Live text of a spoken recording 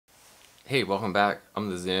Hey, welcome back. I'm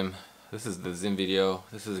the Zim. This is the Zim video.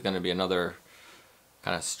 This is going to be another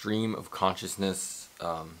kind of stream of consciousness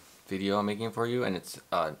video I'm making for you, and it's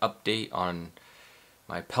an update on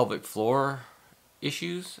my pelvic floor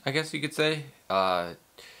issues, I guess you could say. A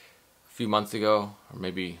few months ago, or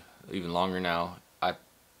maybe even longer now, I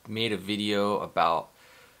made a video about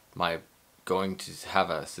my going to have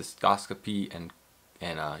a cystoscopy and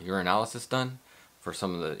urinalysis done for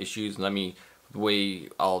some of the issues. The way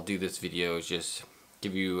I'll do this video is just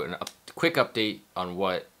give you a quick update on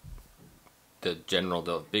what the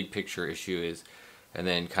big picture issue is, and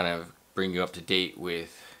then kind of bring you up to date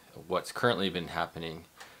with what's currently been happening,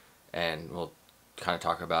 and we'll kind of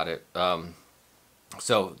talk about it.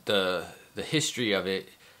 So the history of it,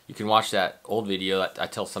 you can watch that old video. I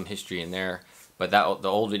tell some history in there, but the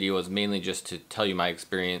old video was mainly just to tell you my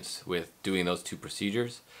experience with doing those two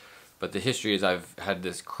procedures. But the history is I've had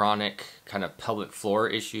this chronic kind of pelvic floor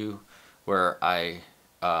issue where I,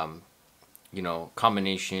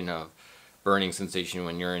 combination of burning sensation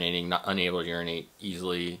when urinating, not unable to urinate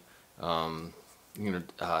easily. Those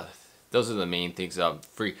are the main things.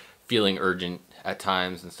 Feeling urgent at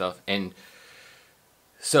times and stuff. And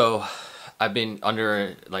so I've been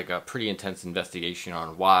under like a pretty intense investigation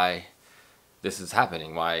on why this is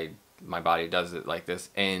happening, why my body does it like this.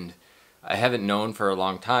 And I haven't known for a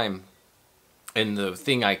long time. And the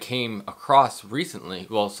thing I came across recently,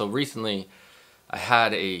 recently I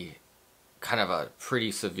had a kind of a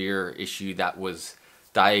pretty severe issue that was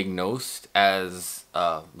diagnosed as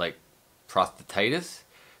like prostatitis,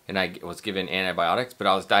 and I was given antibiotics, but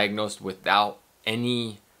I was diagnosed without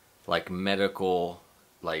any like medical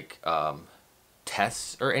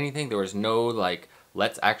tests or anything. There was no like,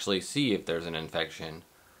 let's actually see if there's an infection.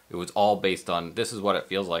 It was all based on, this is what it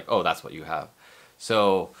feels like. Oh, that's what you have.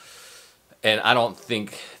 So, and I don't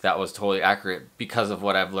think that was totally accurate because of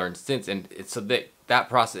what I've learned since. And it's that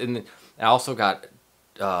process. And I also got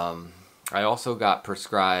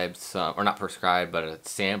prescribed some, or not prescribed, but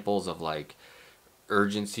samples of like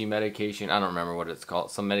urgency medication. I don't remember what it's called.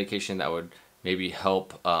 Some medication that would maybe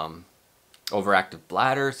help overactive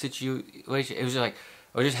bladder situation. It was just like,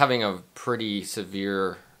 I was just having a pretty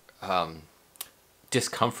severe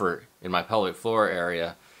discomfort in my pelvic floor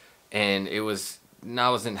area, and it was, I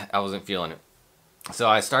wasn't feeling it. So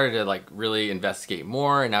I started to like really investigate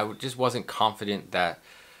more, and I just wasn't confident that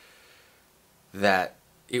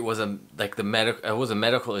it was a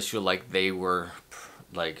medical issue like they were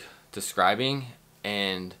like describing.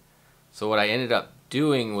 And so what I ended up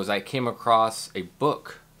doing was I came across a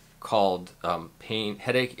book called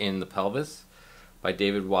Headache in the Pelvis by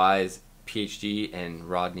David Wise, PhD, and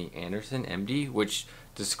Rodney Anderson, MD, which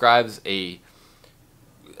describes a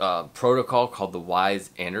protocol called the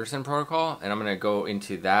Wise-Anderson protocol, and I'm going to go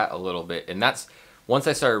into that a little bit. And that's, once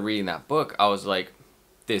I started reading that book, I was like,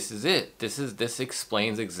 this is it. This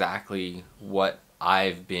explains exactly what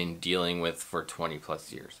I've been dealing with for 20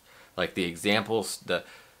 plus years. Like the examples, the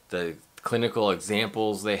clinical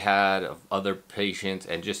examples they had of other patients,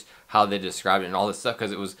 and just how they described it and all this stuff,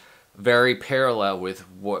 because it was very parallel with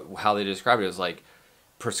how they described it. It was like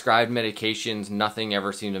prescribed medications, nothing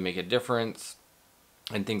ever seemed to make a difference,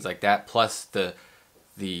 and things like that, plus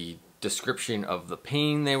the description of the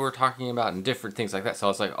pain they were talking about and different things like that. So I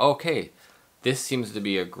was like, okay, this seems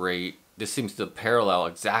to parallel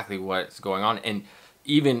exactly what's going on. And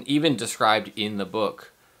even described in the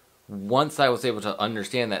book, once I was able to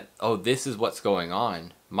understand that, oh, this is what's going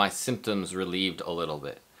on, my symptoms relieved a little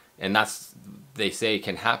bit. And that's, they say,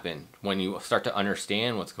 can happen when you start to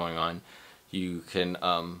understand what's going on. You can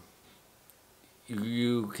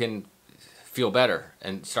feel better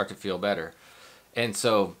and start to feel better. And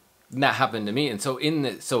so that happened to me. And so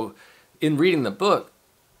in reading the book,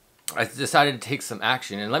 I decided to take some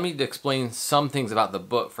action. And let me explain some things about the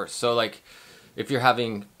book first. So like, if you're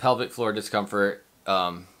having pelvic floor discomfort,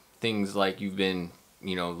 things like you've been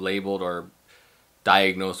labeled or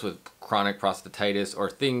diagnosed with chronic prostatitis or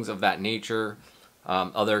things of that nature,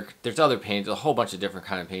 there's other pains, a whole bunch of different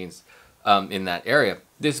kind of pains in that area.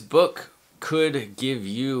 This book could give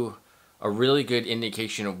you a really good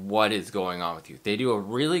indication of what is going on with you. They do a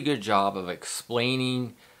really good job of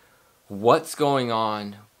explaining what's going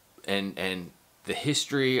on, and the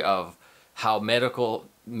history of how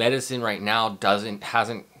medicine right now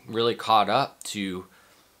hasn't really caught up to.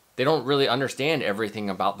 They don't really understand everything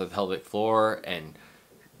about the pelvic floor and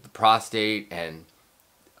the prostate and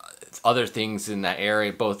other things in that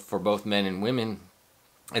area, for both men and women.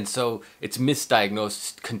 And so it's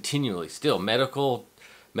misdiagnosed continually still.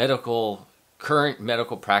 Current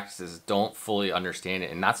medical practices don't fully understand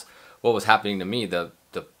it, and that's what was happening to me.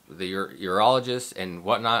 the urologists and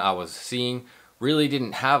whatnot I was seeing really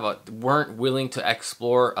weren't willing to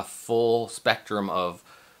explore a full spectrum of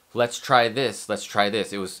let's try this, let's try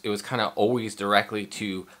this. It was kind of always directly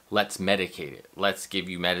to let's medicate it, let's give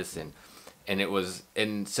you medicine.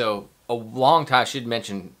 And so a long time, I should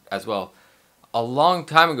mention as well, a long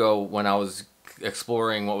time ago when I was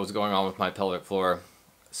exploring what was going on with my pelvic floor,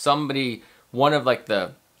 one of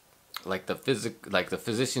the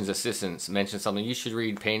physician's assistants mentioned something. You should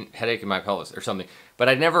read Pain, Headache in My Pelvis or something. But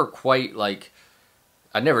I never quite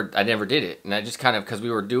I never did it. And I just kind of, because we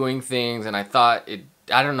were doing things and I thought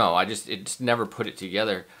I don't know, it just never put it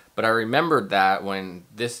together. But I remembered that when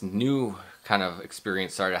this new kind of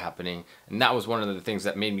experience started happening, and that was one of the things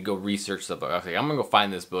that made me go research the book. I was like, I'm gonna go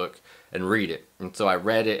find this book and read it. And so I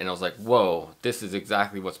read it and I was like, whoa, this is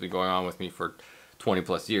exactly what's been going on with me for 20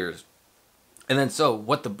 plus years. And then so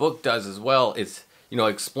what the book does as well is,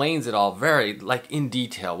 explains it all very in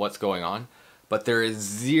detail what's going on, but there is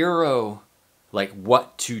zero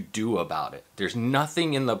what to do about it. There's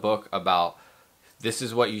nothing in the book about this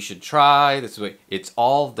is what you should try. This is what it's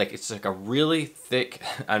all it's like a really thick,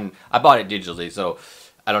 and I bought it digitally, so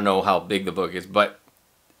I don't know how big the book is, but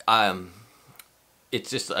it's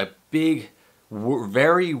just a big,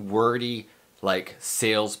 very wordy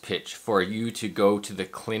sales pitch for you to go to the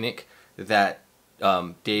clinic that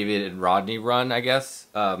David and Rodney run, I guess,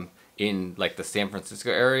 in the San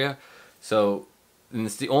Francisco area. So, and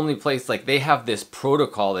it's the only place, they have this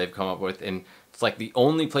protocol they've come up with, and it's the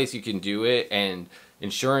only place you can do it, and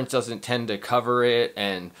insurance doesn't tend to cover it,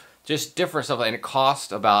 and just different stuff. And it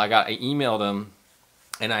cost about, I emailed them,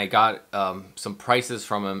 and I got some prices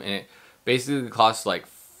from him, and it basically costs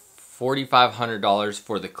 $4,500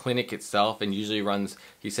 for the clinic itself, and usually runs,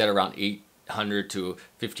 he said, around $800 to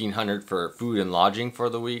 $1,500 for food and lodging for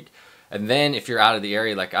the week. And then if you're out of the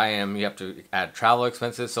area like I am, you have to add travel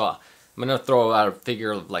expenses. So I'm gonna throw out a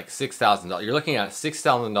figure of $6,000. You're looking at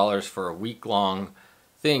 $6,000 for a week-long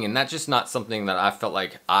thing, and that's just not something that I felt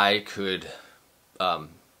like I could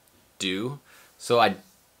do. So I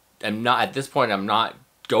am not, at this point, I'm not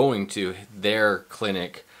going to their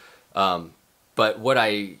clinic. But what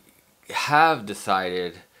I have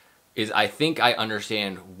decided is I think I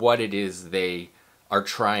understand what it is they are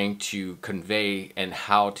trying to convey and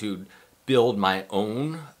how to build my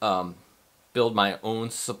own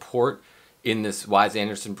support in this Wise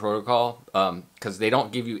Anderson protocol, because they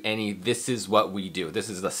don't give you any, this is what we do, this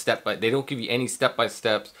is the they don't give you any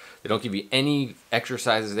step-by-steps, they don't give you any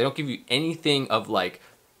exercises, they don't give you anything of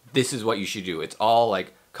this is what you should do. It's all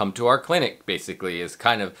come to our clinic, basically, is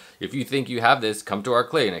kind of, if you think you have this, come to our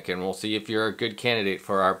clinic and we'll see if you're a good candidate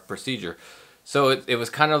for our procedure. So it was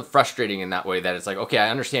kind of frustrating in that way, that it's okay, I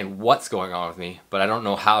understand what's going on with me, but I don't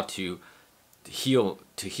know how to heal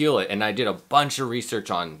it. And I did a bunch of research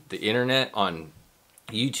on the internet, on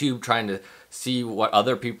YouTube, trying to see what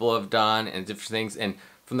other people have done and different things. And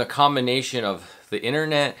from the combination of the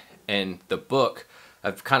internet and the book,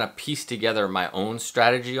 I've kind of pieced together my own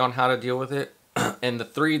strategy on how to deal with it. And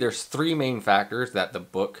there's three main factors that the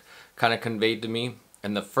book kind of conveyed to me.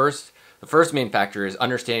 And the first main factor is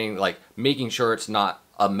understanding, making sure it's not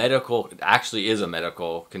a medical, it actually is a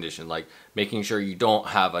medical condition, making sure you don't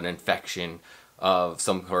have an infection of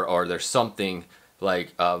some sort, or there's something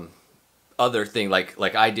other thing,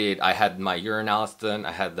 like I did. I had my urinalysis done,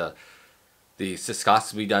 I had the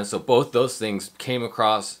cystoscopy done, so both those things came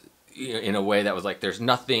across in a way that was there's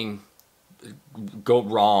nothing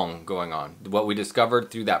wrong going on. What we discovered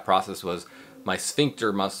through that process was my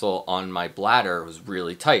sphincter muscle on my bladder was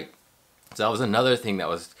really tight. So that was another thing that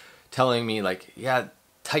was telling me yeah,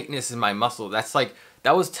 tightness in my muscle. That's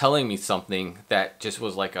that was telling me something that just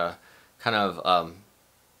was a kind of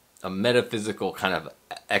a metaphysical kind of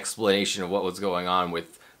explanation of what was going on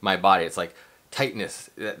with my body. It's tightness,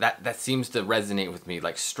 that seems to resonate with me,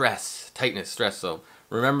 stress, tightness, stress. So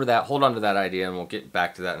remember that, hold on to that idea, and we'll get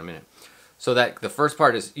back to that in a minute. So that the first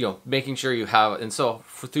part is, making sure you have, and so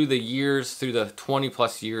through the 20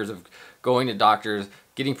 plus years of going to doctors,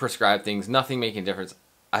 getting prescribed things, nothing making a difference,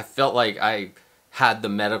 I felt like I had the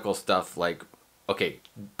medical stuff okay,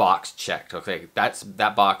 box checked. Okay,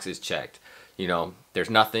 that box is checked. There's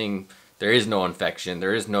nothing, there is no infection,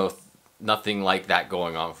 there is nothing like that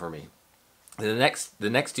going on for me. The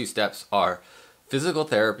next two steps are physical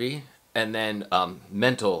therapy and then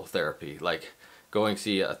mental therapy, going to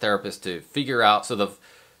see a therapist to figure out,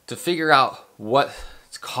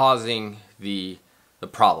 what's causing the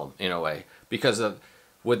problem in a way, because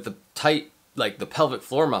with the tight, the pelvic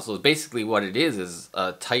floor muscles, basically what it is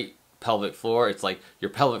a tight pelvic floor. It's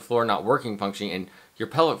your pelvic floor not working, functioning, and your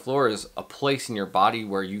pelvic floor is a place in your body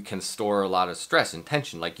where you can store a lot of stress and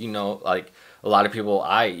tension. Like, you know, like a lot of people,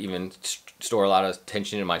 I even store a lot of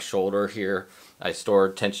tension in my shoulder here. I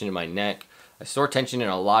store tension in my neck. I store tension in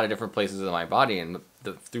a lot of different places in my body. And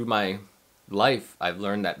through my life, I've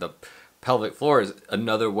learned that the pelvic floor is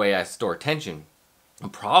another way I store tension. The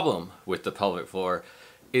problem with the pelvic floor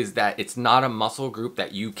is that it's not a muscle group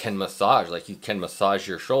that you can massage. Like, you can massage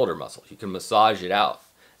your shoulder muscle. You can massage it out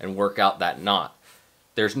and work out that knot.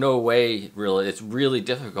 There's no way, really, it's really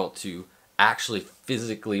difficult to actually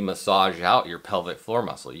physically massage out your pelvic floor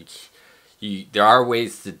muscle. There are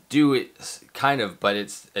ways to do it, kind of, but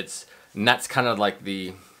and that's kind of like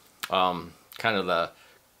the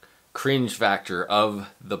cringe factor of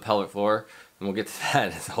the pelvic floor, and we'll get to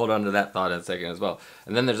that. Hold on to that thought in a second as well.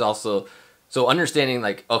 And then there's also, so understanding,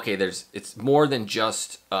 like, okay, it's more than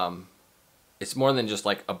just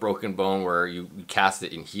like a broken bone where you cast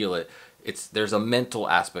it and heal it. There's a mental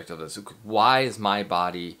aspect of this. Why is my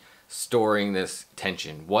body storing this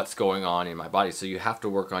tension? What's going on in my body? So you have to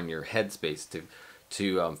work on your headspace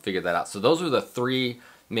to figure that out. So those were the three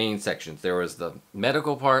main sections. There was the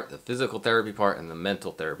medical part, the physical therapy part, and the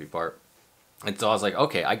mental therapy part. And so I was like,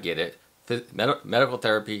 okay, I get it. Medical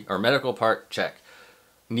therapy, or medical part, check.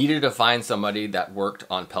 Needed to find somebody that worked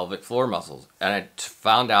on pelvic floor muscles. And I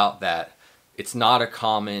found out that it's not a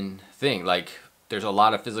common thing. Like, there's a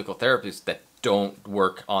lot of physical therapists that don't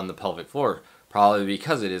work on the pelvic floor, probably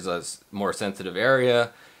because it is a more sensitive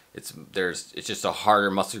area. It's just a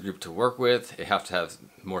harder muscle group to work with. You have to have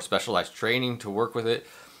more specialized training to work with it.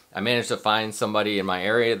 I managed to find somebody in my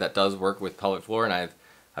area that does work with pelvic floor, and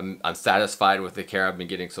I'm satisfied with the care I've been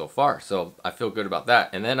getting so far. So I feel good about that.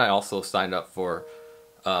 And then I also signed up for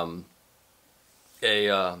not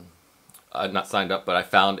signed up, but I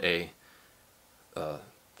found a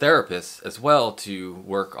therapist as well to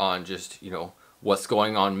work on just, you know, what's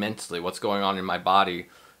going on mentally, what's going on in my body,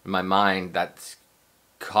 in my mind, that's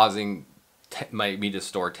causing me to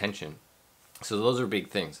store tension. So those are big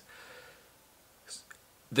things.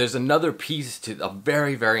 There's another piece to, a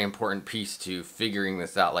very, very important piece to figuring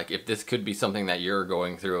this out. Like, if this could be something that you're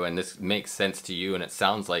going through and this makes sense to you, and it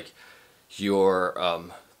sounds like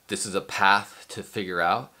this is a path to figure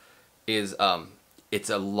out, is it's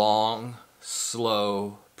a long,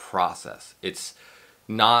 slow process. It's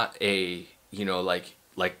not a, you know, like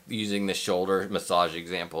using the shoulder massage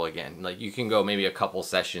example again. Like, you can go maybe a couple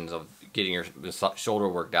sessions of getting your shoulder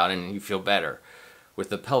worked out and you feel better. With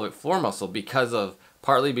the pelvic floor muscle,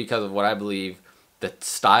 partly because of what I believe the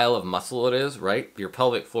style of muscle it is, right? Your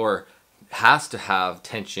pelvic floor has to have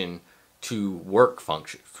tension to work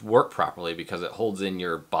properly, because it holds in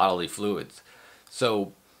your bodily fluids.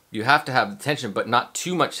 So you have to have the tension, but not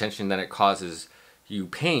too much tension that it causes you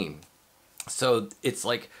pain. So it's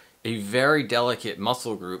like a very delicate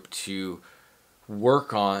muscle group to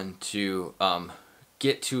work on to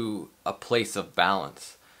get to a place of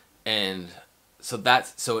balance. And so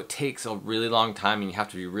it takes a really long time, and you have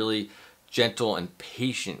to be really gentle and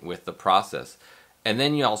patient with the process. And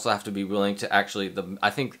then you also have to be willing to actually,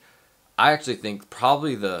 I actually think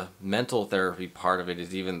probably the mental therapy part of it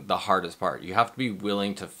is even the hardest part. You have to be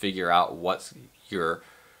willing to figure out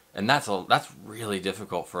and that's really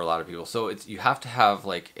difficult for a lot of people. So you have to have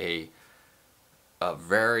like a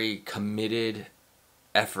very committed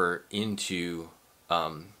effort into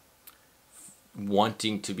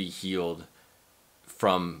wanting to be healed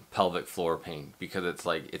from pelvic floor pain, because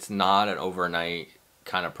it's not an overnight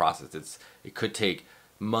kind of process. It could take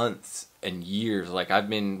months and years. Like, I've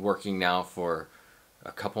been working now for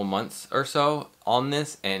a couple months or so on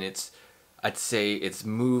this, and I'd say it's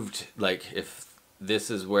moved, like, if this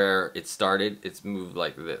is where it started, it's moved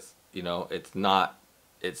like this, you know. It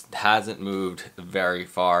hasn't moved very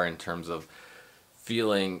far in terms of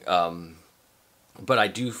feeling, but I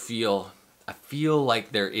feel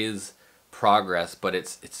like there is progress, but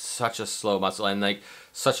it's such a slow muscle and like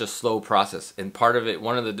such a slow process. And part of it,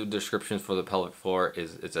 one of the descriptions for the pelvic floor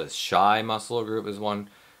is it's a shy muscle group, is one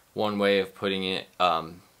way of putting it.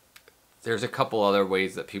 There's a couple other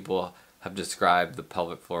ways that people have described the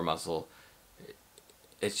pelvic floor muscle.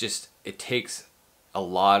 It takes a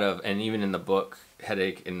lot of, and even in the book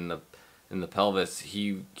Headache in the Pelvis,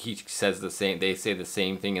 he says the same. They say the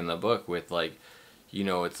same thing in the book with, like, you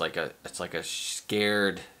know, it's like a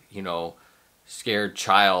scared, you know, scared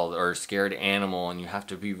child or scared animal, and you have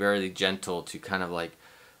to be very gentle to kind of like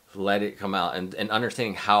let it come out, and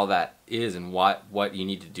understanding how that is and what you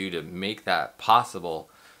need to do to make that possible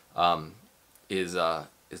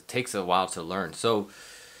it takes a while to learn. So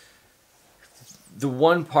the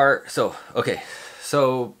one part, so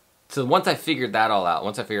So once I figured that all out,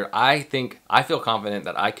 I feel confident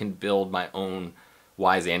that I can build my own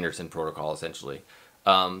Wise Anderson protocol essentially,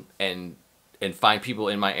 and find people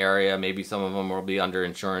in my area. Maybe some of them will be under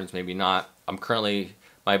insurance, maybe not. I'm currently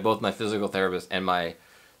both my physical therapist and my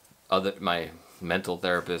mental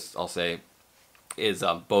therapist, I'll say, is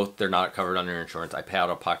both, they're not covered under insurance. I pay out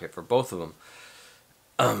of pocket for both of them.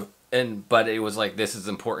 But it was like, this is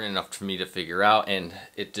important enough for me to figure out, and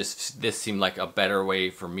this seemed like a better way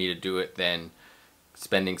for me to do it than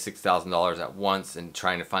spending $6,000 at once and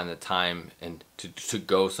trying to find the time and to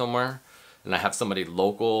go somewhere. And I have somebody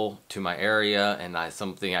local to my area, and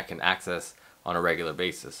something I can access on a regular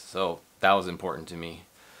basis. So that was important to me.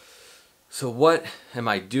 So what am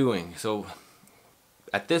I doing? So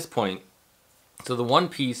at this point, so the one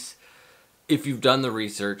piece, if you've done the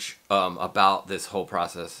research about this whole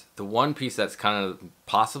process, the one piece that's kind of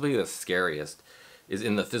possibly the scariest is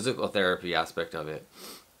in the physical therapy aspect of it.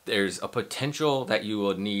 There's a potential that you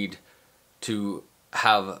will need to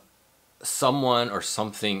have someone or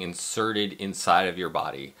something inserted inside of your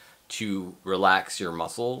body to relax your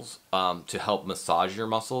muscles, to help massage your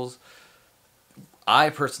muscles. I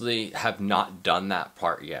personally have not done that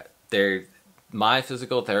part yet. My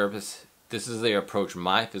physical therapist, this is the approach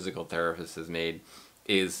my physical therapist has made,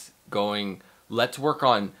 is going, let's work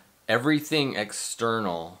on everything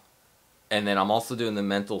external, and then I'm also doing the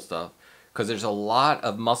mental stuff, because there's a lot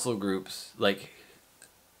of muscle groups, like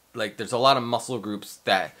there's a lot of muscle groups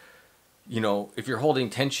that, you know, if you're holding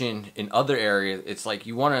tension in other areas, it's like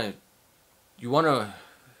you want to,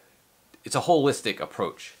 it's a holistic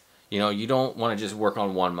approach. You know, you don't want to just work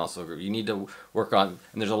on one muscle group. You need to work on,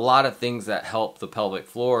 and there's a lot of things that help the pelvic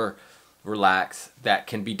floor relax that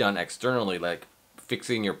can be done externally, like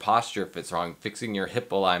fixing your posture if it's wrong, fixing your hip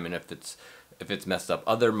alignment if it's messed up.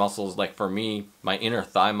 Other muscles, like for me, my inner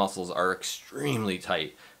thigh muscles are extremely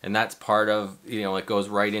tight, and that's part of, you know, it goes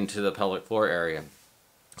right into the pelvic floor area.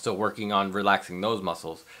 So working on relaxing those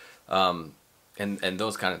muscles, and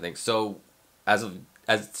those kind of things. So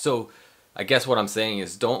so I guess what I'm saying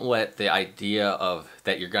is, don't let the idea of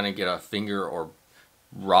that you're gonna get a finger or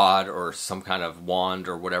rod or some kind of wand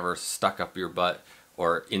or whatever stuck up your butt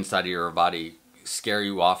or inside of your body scare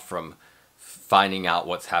you off from finding out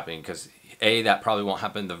what's happening, because that probably won't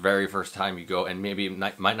happen the very first time you go, and maybe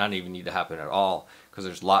it might not even need to happen at all, because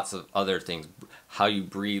there's lots of other things, how you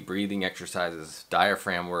breathe, breathing exercises,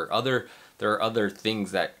 diaphragm work, there are other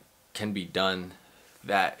things that can be done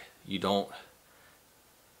that you don't,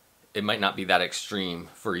 it might not be that extreme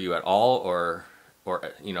for you at all, or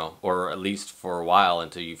you know, or at least for a while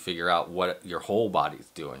until you figure out what your whole body's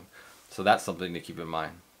doing. So that's something to keep in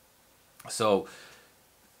mind. So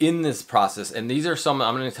in this process, and these are some,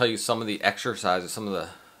 I'm going to tell you some of the exercises, some of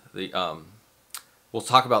the we'll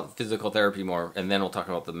talk about physical therapy more, and then we'll talk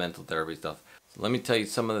about the mental therapy stuff. So let me tell you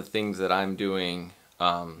some of the things that I'm doing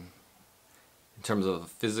in terms of the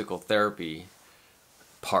physical therapy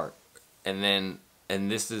part, and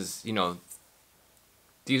this is, you know,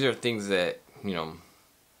 these are things that, you know,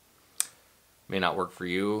 may not work for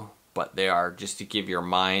you, but they are just to give your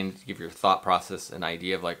mind, give your thought process an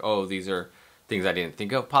idea of like, oh, these are things I didn't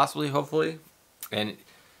think of possibly, hopefully. And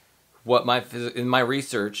what in my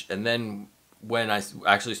research, and then when I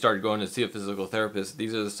actually started going to see a physical therapist,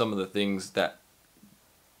 these are some of the things that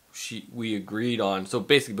we agreed on. So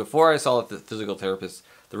basically, before I saw the physical therapist,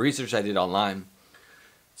 the research I did online,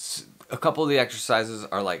 a couple of the exercises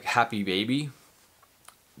are like Happy Baby.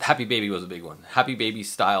 Happy Baby was a big one. Happy Baby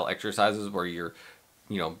style exercises where you're,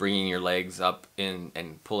 you know, bringing your legs up in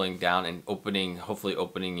and pulling down and hopefully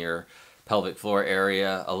opening your pelvic floor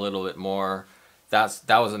area a little bit more. That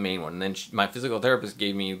was the main one. And then my physical therapist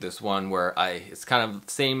gave me this one where it's kind of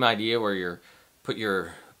the same idea, where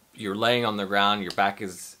you're laying on the ground, your back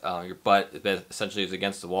is your butt essentially is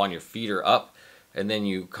against the wall, and your feet are up, and then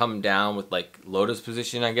you come down with like lotus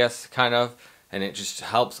position, I guess, kind of, and it just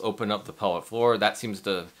helps open up the pelvic floor. That seems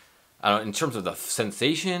to, I don't know, in terms of the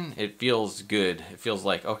sensation, it feels good. It feels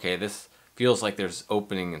like, okay, this feels like there's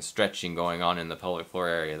opening and stretching going on in the pelvic floor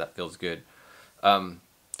area. That feels good.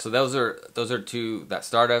 So those are two that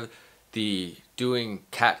start of the doing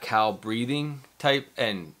cat-cow breathing type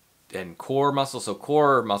and core muscles. So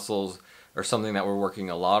core muscles are something that we're working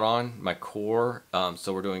a lot on, my core.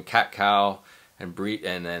 So we're doing cat-cow and breathe,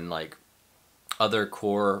 and then like other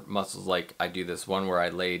core muscles, like I do this one where I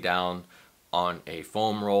lay down on a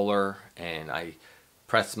foam roller and I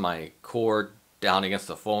press my core down against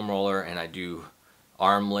the foam roller, and I do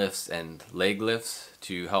arm lifts and leg lifts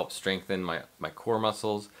to help strengthen my core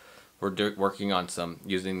muscles. We're working on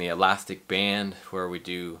using the elastic band, where we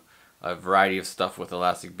do a variety of stuff with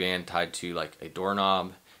elastic band tied to like a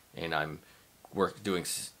doorknob and I'm doing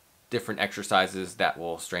different exercises that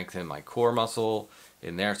will strengthen my core muscle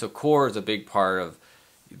in there. So core is a big part of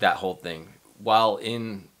that whole thing.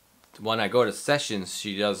 When I go to sessions,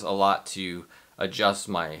 she does a lot to adjust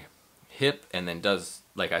my hip, and then does,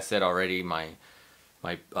 like I said already, my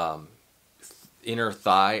inner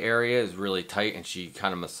thigh area is really tight, and she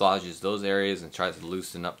kind of massages those areas and tries to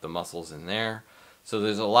loosen up the muscles in there. So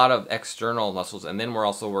there's a lot of external muscles, and then we're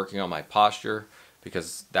also working on my posture,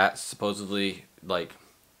 because that supposedly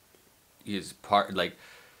is part, like,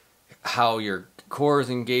 how your core is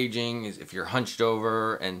engaging, is if you're hunched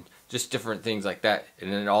over, and just different things like that,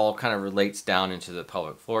 and then it all kind of relates down into the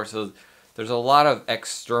pelvic floor. So there's a lot of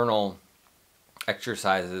external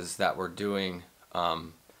exercises that we're doing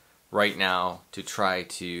right now to try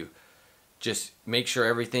to just make sure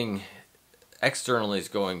everything externally is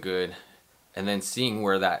going good, and then seeing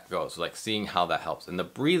where that goes, like seeing how that helps. And the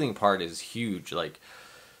breathing part is huge, like,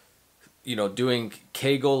 you know, doing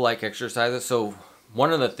Kegel-like exercises. So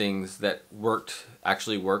one of the things that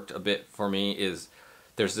actually worked a bit for me is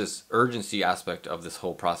there's this urgency aspect of this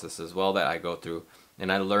whole process as well that I go through.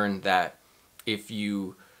 And I learned that if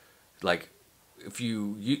you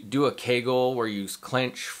do a Kegel where you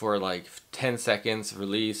clench for like 10 seconds,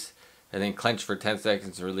 release, and then clench for 10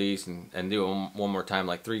 seconds, release, and do it one more time,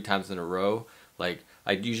 like 3 times in a row. Like,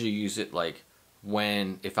 I usually use it like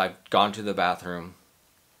if I've gone to the bathroom,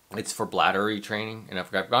 it's for bladder retraining, and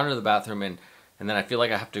if I've gone to the bathroom and then I feel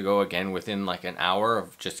like I have to go again within like an hour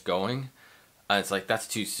of just going, it's like that's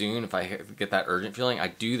too soon. If I get that urgent feeling, I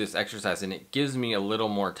do this exercise, and it gives me a little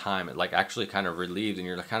more time. It like actually kind of relieves, and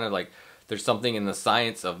you're kind of like, there's something in the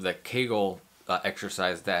science of the Kegel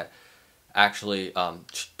exercise that actually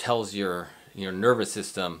tells your nervous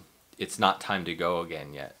system it's not time to go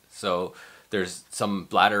again yet. So there's some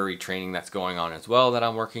bladder retraining that's going on as well that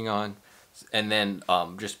I'm working on. And then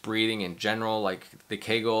just breathing in general, like the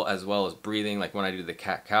Kegel as well as breathing, like when I do the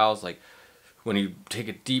cat-cows, like when you take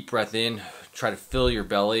a deep breath in, try to fill your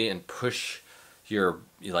belly and push your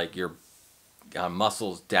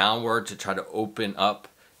muscles downward to try to open up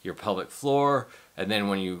your pelvic floor. And then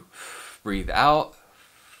when you breathe out,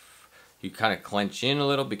 you kind of clench in a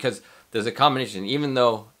little, because there's a combination. Even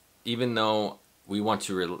though we want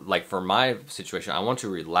to, like for my situation, I want to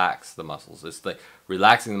relax the muscles. It's like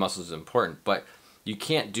relaxing the muscles is important, but you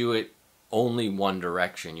can't do it only one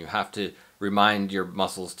direction. You have to remind your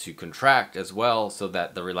muscles to contract as well, so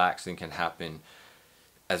that the relaxing can happen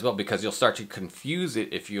as well, because you'll start to confuse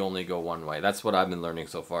it if you only go one way. That's what I've been learning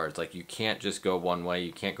so far. It's like you can't just go one way.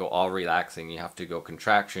 You can't go all relaxing. You have to go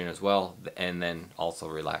contraction as well, and then also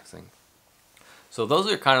relaxing. So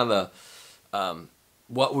those are kind of the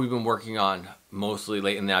what we've been working on mostly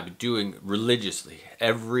lately, and I've been doing religiously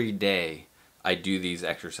every day. I do these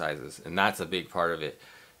exercises, and that's a big part of it.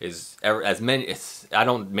 I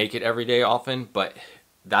don't make it every day often, but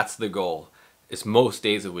that's the goal. It's most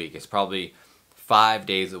days a week. It's probably 5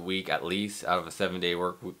 days a week at least out of a 7-day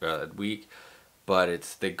work week.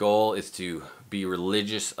 But the goal is to be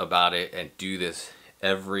religious about it and do this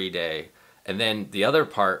every day. And then the other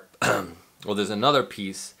part, well, there's another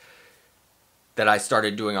piece that I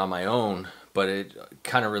started doing on my own, but it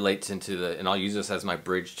kind of relates into and I'll use this as my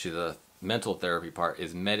bridge to the mental therapy part,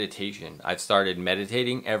 is meditation. I've started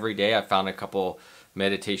meditating every day. I found a couple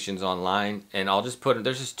meditations online, and I'll just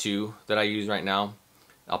there's just 2 that I use right now.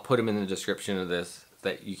 I'll put them in the description of this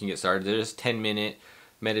that you can get started. They're just 10-minute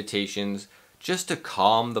meditations just to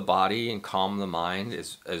calm the body and calm the mind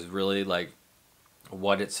is really like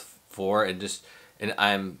what it's for. And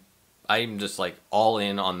I'm just like all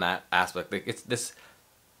in on that aspect. Like, it's this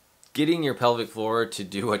getting your pelvic floor to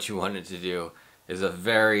do what you want it to do is a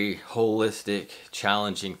very holistic,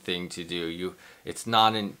 challenging thing to do.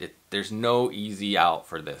 There's no easy out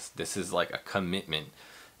for this. This is like a commitment,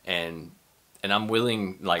 and I'm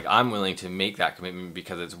willing to make that commitment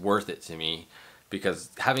because it's worth it to me. Because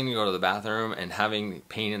having to go to the bathroom and having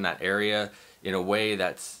pain in that area in a way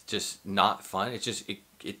that's just not fun. It's just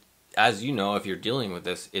as you know, if you're dealing with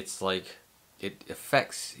this, it's like it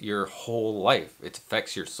affects your whole life. It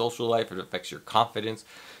affects your social life. It affects your confidence.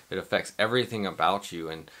 It affects everything about you.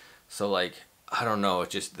 And so, like, I don't know.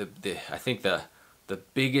 It's just I think the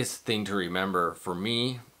biggest thing to remember for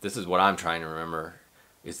me, this is what I'm trying to remember,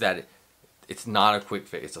 is that it's not a quick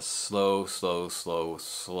fix. It's a slow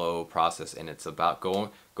process, and it's about going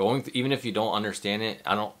through, even if you don't understand it.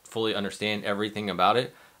 I don't fully understand everything about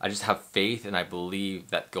it. I just have faith, and I believe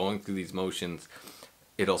that going through these motions,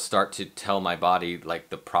 it'll start to tell my body like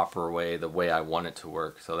the proper way, the way I want it to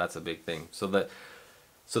work. So that's a big thing. So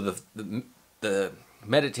the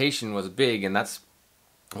meditation was big, and that's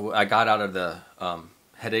I got out of the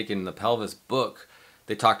Headache in the Pelvis book,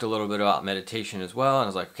 they talked a little bit about meditation as well. And I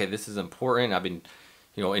was like, okay, this is important. I've been,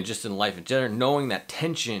 and just in life in general, knowing that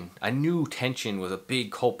tension, I knew tension was a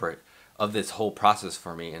big culprit of this whole process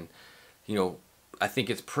for me. And, I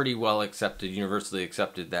think it's pretty well accepted, universally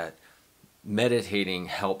accepted, that meditating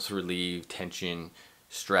helps relieve tension,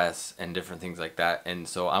 stress, and different things like that. And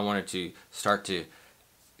so I wanted to start to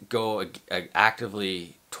go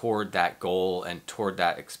actively toward that goal and toward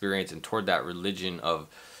that experience and toward that religion of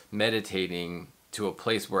meditating to a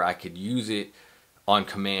place where I could use it on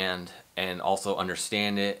command and also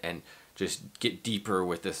understand it and just get deeper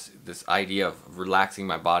with this idea of relaxing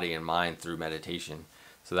my body and mind through meditation.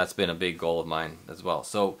 So that's been a big goal of mine as well.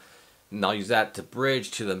 So and I'll use that to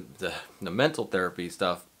bridge to the mental therapy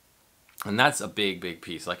stuff. And that's a big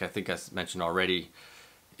piece. Like I think I mentioned already,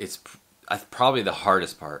 it's probably the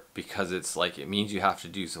hardest part, because it's like, it means you have to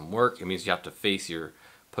do some work. It means you have to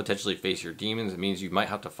potentially face your demons. It means you might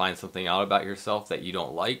have to find something out about yourself that you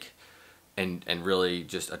don't like and really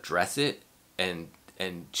just address it and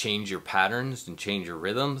change your patterns and change your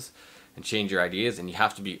rhythms and change your ideas. And you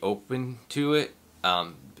have to be open to it.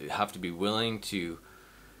 You have to be willing to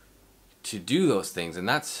do those things. And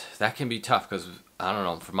that can be tough, because I don't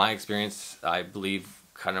know, from my experience, I believe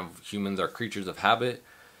kind of humans are creatures of habit.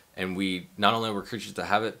 And we not only we're creatures of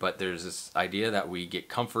habit, but there's this idea that we get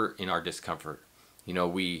comfort in our discomfort.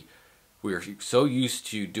 We are so used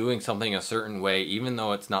to doing something a certain way, even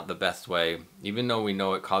though it's not the best way, even though we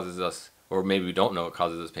know it causes us, or maybe we don't know it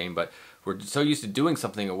causes us pain, but we're so used to doing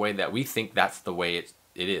something a way that we think that's the way it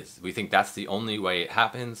is. We think that's the only way it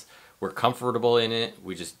happens. We're comfortable in it.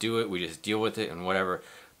 We just do it. We just deal with it and whatever.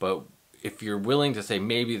 But if you're willing to say,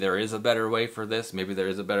 maybe there is a better way for this, maybe there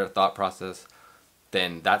is a better thought process,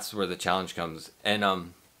 then that's where the challenge comes.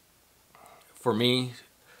 And for me,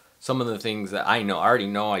 some of the things that I already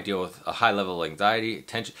know, I deal with a high level of anxiety,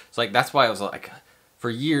 tension. It's like, that's why I was like, for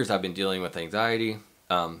years I've been dealing with anxiety.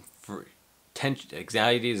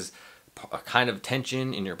 Anxiety is a kind of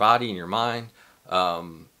tension in your body and your mind.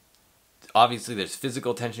 Obviously there's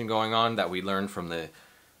physical tension going on that we learned from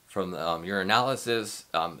your analysis.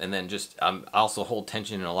 And then just, I also hold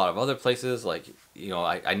tension in a lot of other places. Like,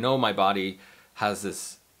 I know my body has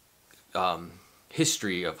this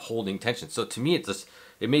history of holding tension. So to me,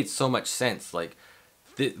 it made so much sense. Like,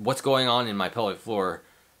 what's going on in my pelvic floor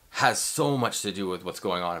has so much to do with what's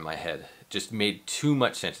going on in my head. It just made too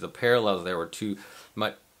much sense. The parallels there were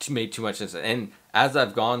made too much sense. And as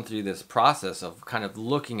I've gone through this process of kind of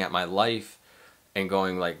looking at my life and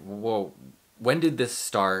going like, whoa, when did this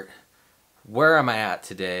start? Where am I at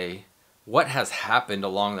today? What has happened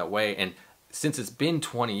along that way? And since it's been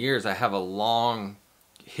 20 years, I have a long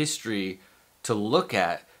history to look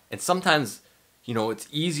at. And sometimes, it's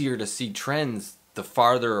easier to see trends the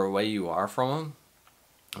farther away you are from them,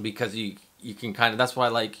 because you can kind of, that's why,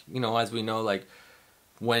 like, as we know, like,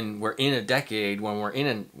 when we're in a decade, when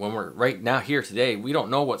we're right now here today, we don't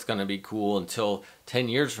know what's going to be cool until 10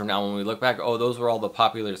 years from now when we look back. Oh, those were all the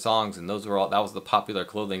popular songs, and that was the popular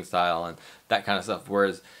clothing style and that kind of stuff.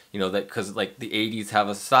 Whereas, that, because like the 80s have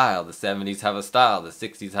a style, the 70s have a style, the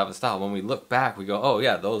 60s have a style. When we look back, we go, oh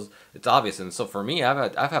yeah, it's obvious. And so for me,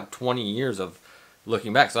 I've had 20 years of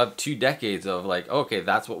looking back. So I have 2 decades of like, okay,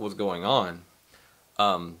 that's what was going on.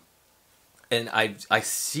 And I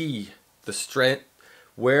see the strength,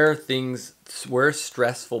 where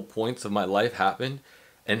stressful points of my life happened,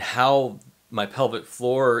 and how my pelvic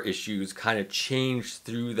floor issues kind of changed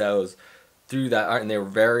through that, and they were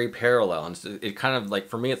very parallel. And so it kind of like,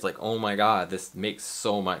 for me, it's like, oh my God, this makes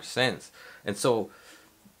so much sense. And so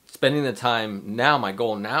spending the time now, my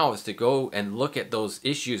goal now is to go and look at those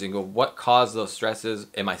issues and go, what caused those stresses?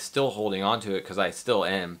 Am I still holding on to it? Because I still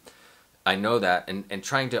am. I know that. And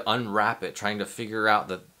trying to unwrap it, trying to figure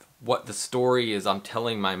out what the story is I'm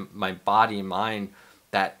telling my body and mind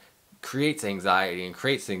that creates anxiety and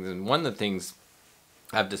creates things. And one of the things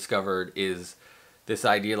I've discovered is this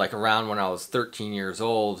idea, like around when I was 13 years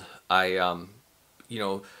old, the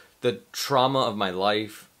trauma of my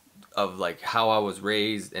life, of like how I was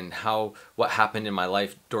raised and what happened in my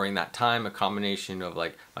life during that time, a combination of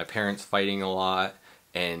like my parents fighting a lot,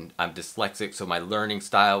 and I'm dyslexic, so my learning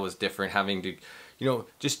style was different, having to,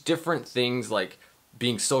 just different things, like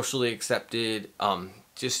being socially accepted.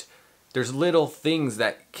 There's little things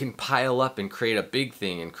that can pile up and create a big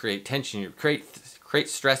thing and create tension, create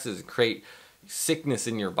stresses, create sickness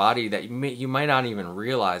in your body that you might not even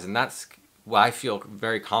realize. And that's what I feel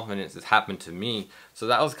very confident has happened to me. So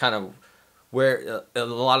that was kind of where, in a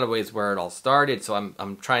lot of ways, where it all started. So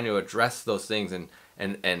I'm trying to address those things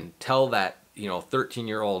and tell that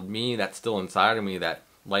 13-year-old me that's still inside of me that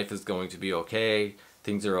life is going to be okay,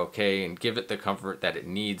 things are okay, and give it the comfort that it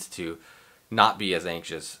needs to not be as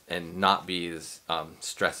anxious and not be as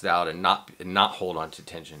stressed out and not hold on to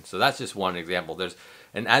tension. So that's just one example.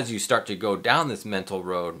 And as you start to go down this mental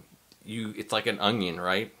road, it's like an onion,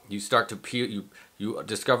 right? You start to peel, you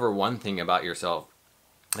discover one thing about yourself,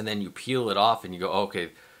 and then you peel it off and you go, okay,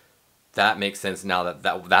 that makes sense now,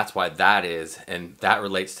 that's why that is, and that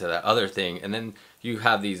relates to that other thing. And then you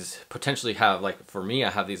have these, potentially have, like for me, I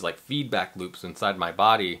have these like feedback loops inside my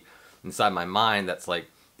body, inside my mind, that's like,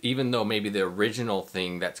 even though maybe the original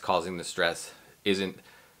thing that's causing the stress isn't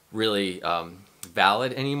really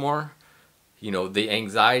valid anymore, you know, the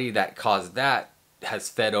anxiety that caused that has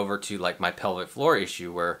fed over to like my pelvic floor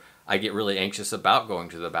issue, where I get really anxious about going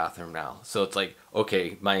to the bathroom now. So it's like,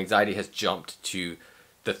 okay, my anxiety has jumped to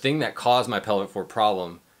the thing that caused my pelvic floor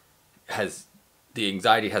problem. The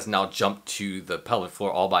anxiety has now jumped to the pelvic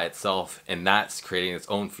floor all by itself, and that's creating its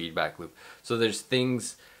own feedback loop. So there's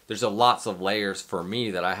lots of layers for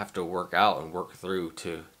me that I have to work out and work through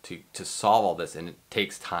to solve all this, and it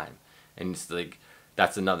takes time. And it's like,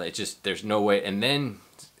 that's another, it's just, there's no way. And then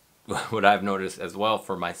what I've noticed as well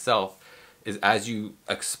for myself is, as you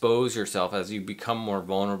expose yourself, as you become more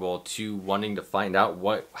vulnerable to wanting to find out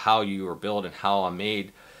how you are built and how I'm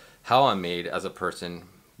made as a person,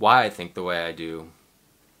 why I think the way I do,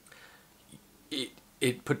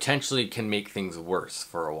 it potentially can make things worse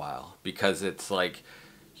for a while, because it's like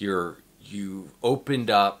you opened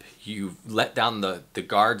up, you let down the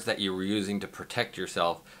guards that you were using to protect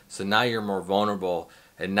yourself, so now you're more vulnerable,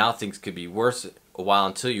 and now things could be worse a while,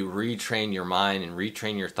 until you retrain your mind and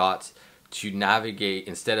retrain your thoughts to navigate.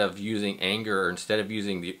 Instead of using anger, or instead of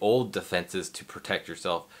using the old defenses to protect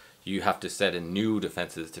yourself, you have to set in new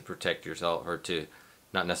defenses to protect yourself, or to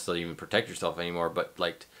not necessarily even protect yourself anymore, but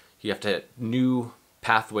like you have to have new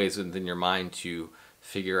pathways within your mind to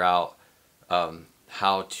figure out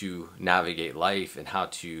how to navigate life, and how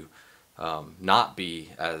to not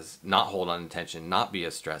hold on to tension, not be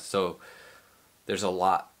as stressed. So there's a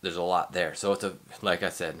lot there. So like I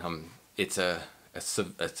said, it's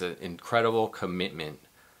an incredible commitment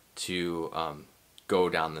to go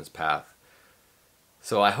down this path.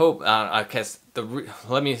 So I hope, I guess,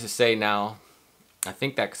 let me just say now, I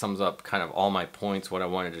think that sums up kind of all my points, what I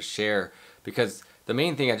wanted to share, because the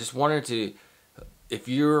main thing I just wanted to, if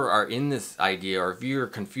you are in this idea, or if you're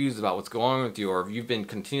confused about what's going on with you, or if you've been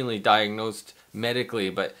continually diagnosed medically,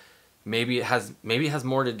 but maybe it has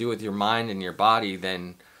more to do with your mind and your body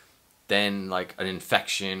than like an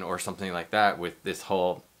infection or something like that with this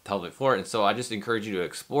whole pelvic floor. And so I just encourage you to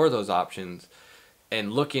explore those options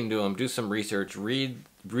and look into them, do some research, read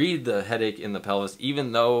the headache in the pelvis,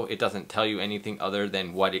 even though it doesn't tell you anything other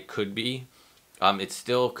than what it could be.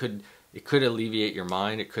 It could alleviate your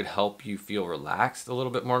mind. It could help you feel relaxed a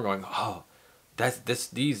little bit more, going, oh, this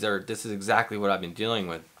is exactly what I've been dealing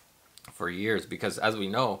with for years. Because as we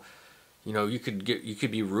know, you know, you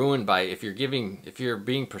could be ruined by, if you're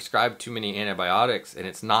being prescribed too many antibiotics and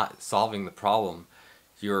it's not solving the problem,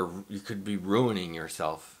 you could be ruining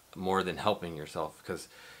yourself more than helping yourself, because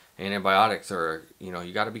antibiotics are, you know,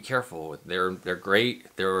 you got to be careful with. They're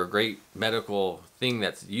great. They're a great medical thing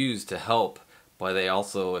that's used to help, but they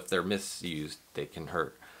also, if they're misused, they can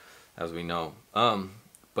hurt, as we know.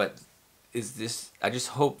 But I just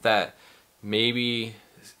hope that maybe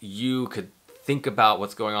you could think about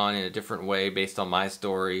what's going on in a different way based on my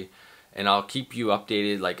story, and I'll keep you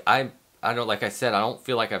updated. Like like I said, I don't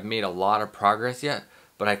feel like I've made a lot of progress yet,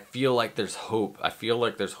 but I feel like there's hope. I feel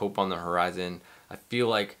like there's hope on the horizon. I feel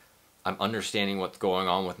like I'm understanding what's going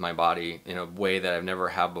on with my body in a way that I've never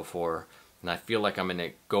had before, and I feel like I'm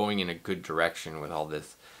going in a good direction with all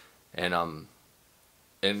this. And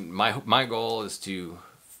my goal is to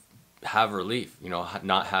have relief, you know,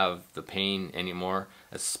 not have the pain anymore,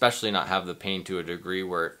 especially not have the pain to a degree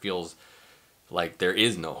where it feels like there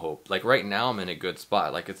is no hope. Like right now I'm in a good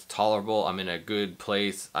spot, like it's tolerable, I'm in a good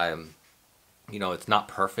place. You know, it's not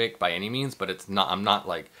perfect by any means, but I'm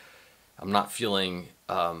not feeling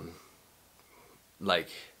like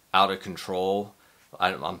out of control.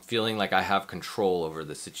 I'm feeling like I have control over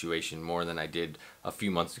the situation more than I did a few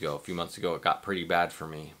months ago. A few months ago it got pretty bad for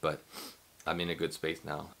me, but I'm in a good space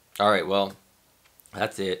now. Alright, well,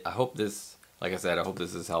 that's it. I hope this, like I said, I hope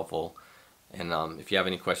this is helpful. And if you have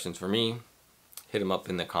any questions for me, hit them up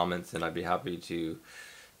in the comments and I'd be happy to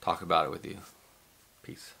talk about it with you.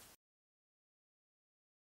 Peace.